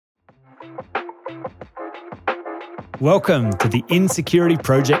Welcome to the Insecurity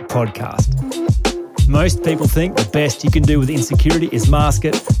Project podcast. Most people think the best you can do with insecurity is mask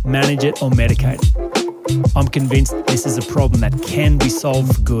it, manage it, or medicate it. I'm convinced this is a problem that can be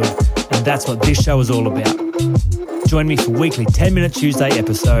solved for good, and that's what this show is all about. Join me for weekly 10-minute Tuesday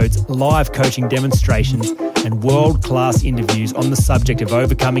episodes, live coaching demonstrations, and world-class interviews on the subject of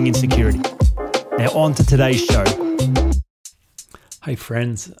overcoming insecurity. Now on to today's show. Hey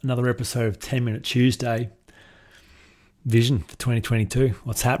friends, another episode of 10-minute Tuesday. Vision for 2022.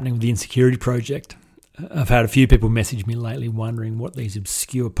 What's happening with the Insecurity Project? I've had a few people message me lately wondering what these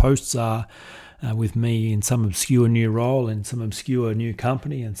obscure posts are with me in some obscure new role, in some obscure new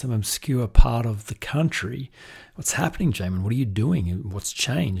company, and some obscure part of the country. What's happening, Jamin? What are you doing? What's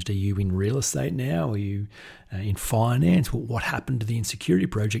changed? Are you in real estate now? Are you in finance? What happened to the Insecurity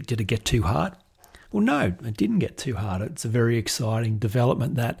Project? Did it get too hard? Well, no, it didn't get too hard. It's a very exciting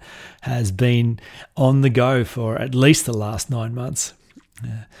development that has been on the go for at least the last 9 months.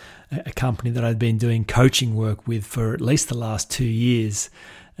 A company that I've been doing coaching work with for at least the last 2 years.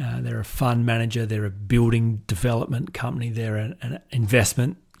 They're a fund manager, they're a building development company, they're an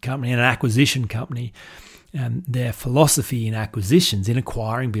investment company and an acquisition company. Their philosophy in acquisitions, in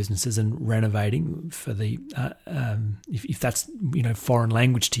acquiring businesses and renovating for the, if that's foreign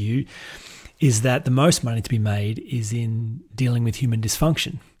language to you, is that the most money to be made is in dealing with human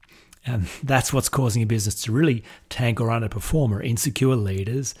dysfunction. And that's what's causing a business to really tank or underperform, or insecure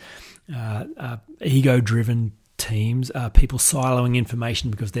leaders, ego-driven teams, people siloing information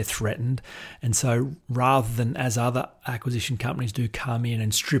because they're threatened. And so rather than, as other acquisition companies do, come in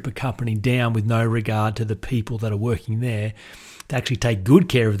and strip a company down with no regard to the people that are working there, to actually take good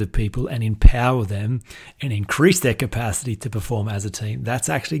care of the people and empower them and increase their capacity to perform as a team, that's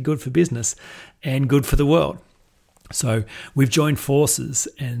actually good for business and good for the world. So we've joined forces,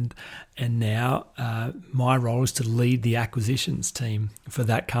 and now my role is to lead the acquisitions team for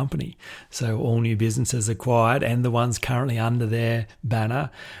that company. So all new businesses acquired and the ones currently under their banner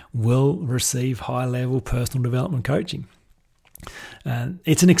will receive high-level personal development coaching.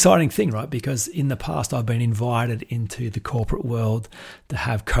 It's an exciting thing, right? Because in the past, I've been invited into the corporate world to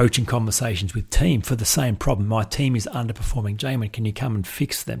have coaching conversations with team for the same problem. My team is underperforming. Jamin, can you come and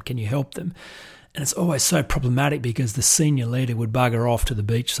fix them? Can you help them? And it's always so problematic because the senior leader would bugger off to the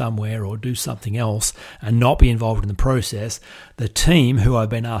beach somewhere or do something else and not be involved in the process. The team who I've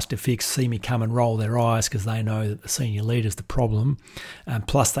been asked to fix see me come and roll their eyes because they know that the senior leader's the problem.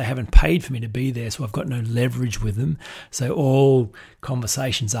 Plus, they haven't paid for me to be there, so I've got no leverage with them. So all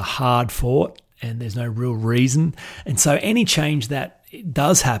conversations are hard fought and there's no real reason. And so any change that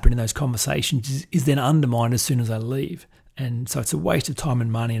does happen in those conversations is then undermined as soon as I leave. And so it's a waste of time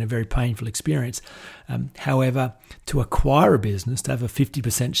and money and a very painful experience. However, to acquire a business, to have a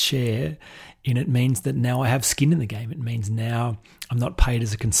 50% share in it, means that now I have skin in the game. It means now I'm not paid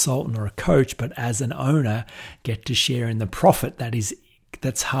as a consultant or a coach, but as an owner, get to share in the profit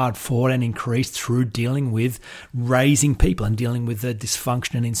that's hard fought and increased through dealing with raising people and dealing with the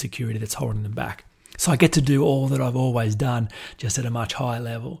dysfunction and insecurity that's holding them back. So I get to do all that I've always done, just at a much higher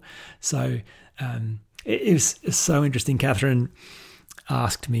level. So it was so interesting. Catherine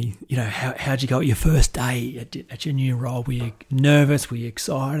asked me, how'd you go at your first day at your new role? Were you nervous? Were you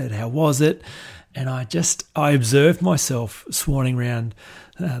excited? How was it? And I observed myself swanning around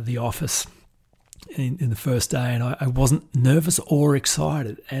the office in the first day, and I wasn't nervous or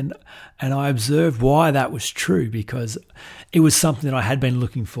excited. And I observed why that was true, because it was something that I had been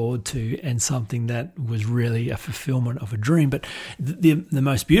looking forward to and something that was really a fulfillment of a dream. But the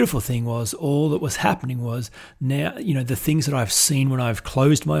most beautiful thing was all that was happening was now, the things that I've seen when I've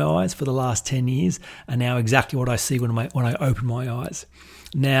closed my eyes for the last 10 years are now exactly what I see when I open my eyes.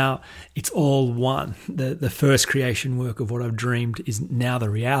 Now it's all one. The first creation work of what I've dreamed is now the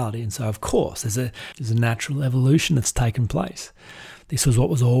reality. And so, of course, there's a natural evolution that's taken place. This was what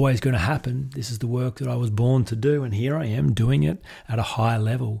was always going to happen. This is the work that I was born to do. And here I am doing it at a higher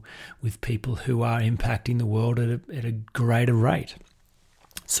level with people who are impacting the world at a greater rate.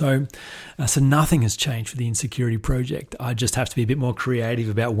 So nothing has changed for the Insecurity Project. I just have to be a bit more creative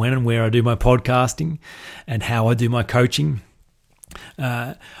about when and where I do my podcasting and how I do my coaching.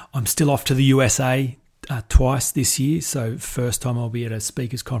 I'm still off to the USA twice this year. So first time I'll be at a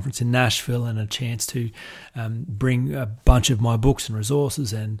speakers conference in Nashville and a chance to bring a bunch of my books and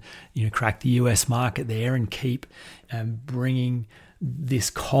resources and crack the US market there and keep bringing this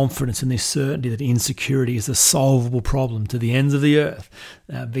confidence and this certainty that insecurity is a solvable problem to the ends of the earth,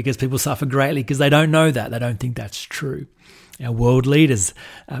 because people suffer greatly because they don't know that. They don't think that's true. Our world leaders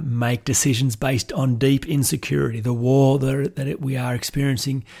make decisions based on deep insecurity. The war that we are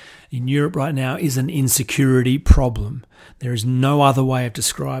experiencing in Europe right now is an insecurity problem. There is no other way of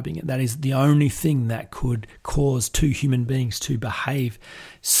describing it. That is the only thing that could cause two human beings to behave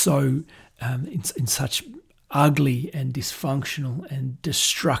so in such ugly and dysfunctional and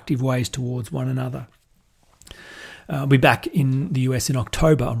destructive ways towards one another. I'll be back in the US in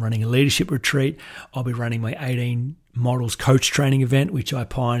October. I'm running a leadership retreat. I'll be running my 18 Models coach training event, which I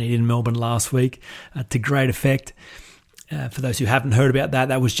pioneered in Melbourne last week to great effect. For those who haven't heard about that,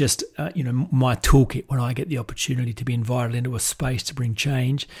 that was just my toolkit when I get the opportunity to be invited into a space to bring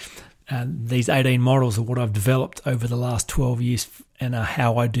change. These 18 models are what I've developed over the last 12 years and are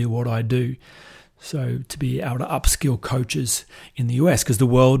how I do what I do. So to be able to upskill coaches in the US, because the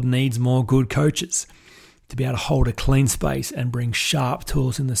world needs more good coaches, to be able to hold a clean space and bring sharp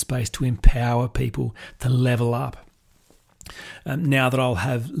tools in the space to empower people to level up. Now that I'll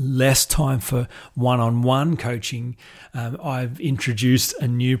have less time for one-on-one coaching, I've introduced a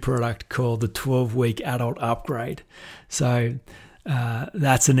new product called the 12-week Adult Upgrade. So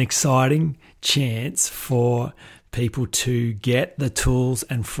that's an exciting chance for people to get the tools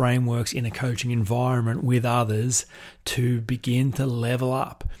and frameworks in a coaching environment with others to begin to level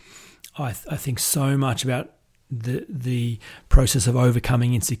up. I think so much about the process of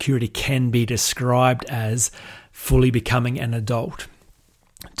overcoming insecurity can be described as fully becoming an adult.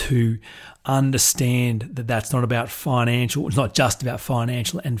 To understand that that's not about financial, it's not just about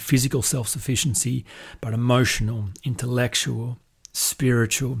financial and physical self-sufficiency, but emotional, intellectual,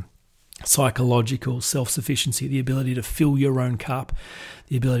 spiritual, psychological self-sufficiency, the ability to fill your own cup,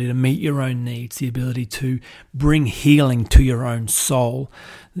 the ability to meet your own needs, the ability to bring healing to your own soul,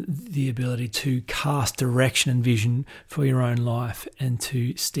 the ability to cast direction and vision for your own life and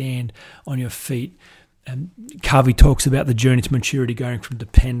to stand on your feet. Covey talks about the journey to maturity going from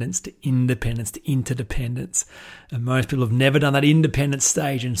dependence to independence to interdependence. And most people have never done that independent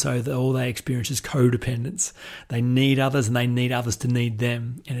stage, and so all they experience is codependence. They need others and they need others to need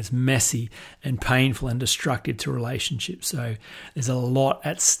them. And it's messy and painful and destructive to relationships. So there's a lot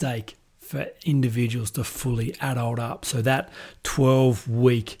at stake for individuals to fully adult up. So that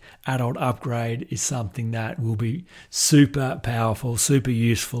 12-week adult upgrade is something that will be super powerful, super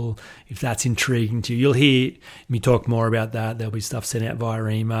useful. If that's intriguing to you, you'll hear me talk more about that. There'll be stuff sent out via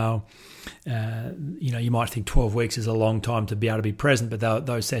email. You might think 12 weeks is a long time to be able to be present, but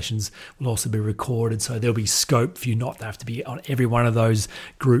those sessions will also be recorded. So there'll be scope for you not to have to be on every one of those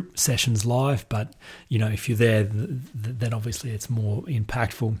group sessions live. But, if you're there, then obviously it's more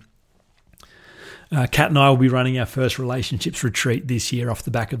impactful. Kat and I will be running our first relationships retreat this year off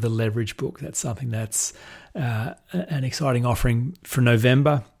the back of the Leverage book. That's something that's an exciting offering for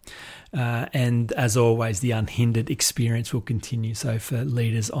November. And as always, the unhindered experience will continue. So for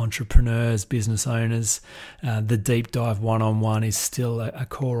leaders, entrepreneurs, business owners, the deep dive one-on-one is still a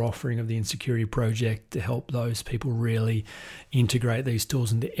core offering of the Insecurity Project to help those people really integrate these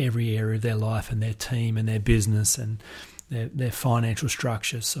tools into every area of their life and their team and their business and their financial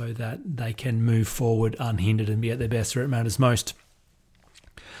structure so that they can move forward unhindered and be at their best where it matters most.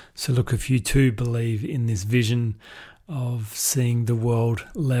 So look, if you too believe in this vision of seeing the world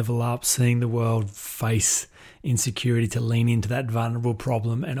level up, seeing the world face insecurity, to lean into that vulnerable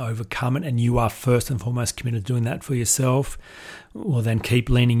problem and overcome it, and you are first and foremost committed to doing that for yourself, well then keep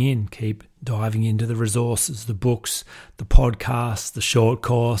leaning in, keep diving into the resources, the books, the podcasts, the short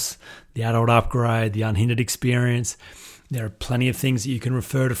course, the adult upgrade, the unhindered experience. There are plenty of things that you can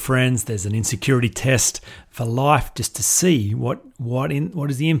refer to friends. There's an insecurity test for life just to see what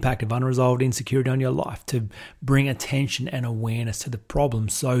is the impact of unresolved insecurity on your life, to bring attention and awareness to the problem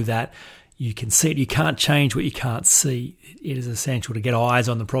so that you can see it. You can't change what you can't see. It is essential to get eyes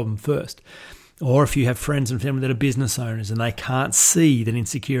on the problem first. Or if you have friends and family that are business owners and they can't see that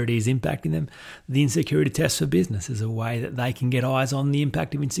insecurity is impacting them, the insecurity test for business is a way that they can get eyes on the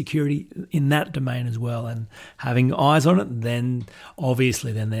impact of insecurity in that domain as well. And having eyes on it, then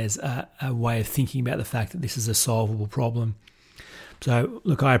obviously there's a way of thinking about the fact that this is a solvable problem. So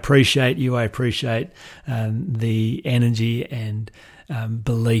look, I appreciate you. I appreciate the energy and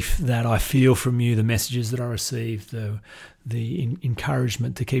belief that I feel from you, the messages that I receive, the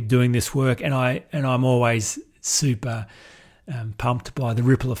encouragement to keep doing this work, and I'm always super pumped by the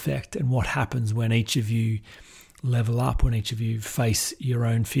ripple effect and what happens when each of you level up, when each of you face your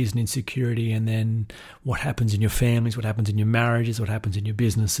own fears and insecurity, and then what happens in your families, what happens in your marriages, what happens in your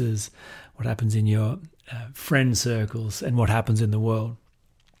businesses, what happens in your friend circles, and what happens in the world.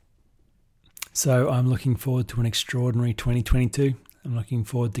 So I'm looking forward to an extraordinary 2022. I'm looking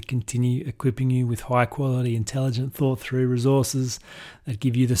forward to continue equipping you with high quality, intelligent, thought through resources that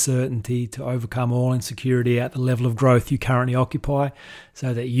give you the certainty to overcome all insecurity at the level of growth you currently occupy,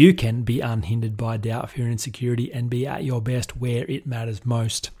 so that you can be unhindered by doubt, fear, and insecurity and be at your best where it matters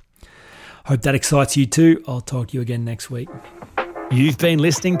most. Hope that excites you too. I'll talk to you again next week. You've been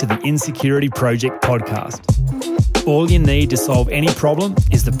listening to the Insecurity Project podcast. All you need to solve any problem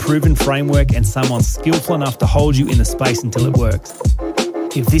is the proven framework and someone skillful enough to hold you in the space until it works.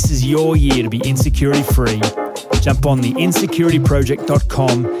 If this is your year to be insecurity free, jump on the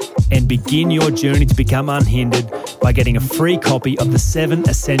insecurityproject.com and begin your journey to become unhindered by getting a free copy of the 7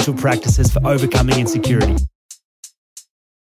 essential practices for overcoming insecurity.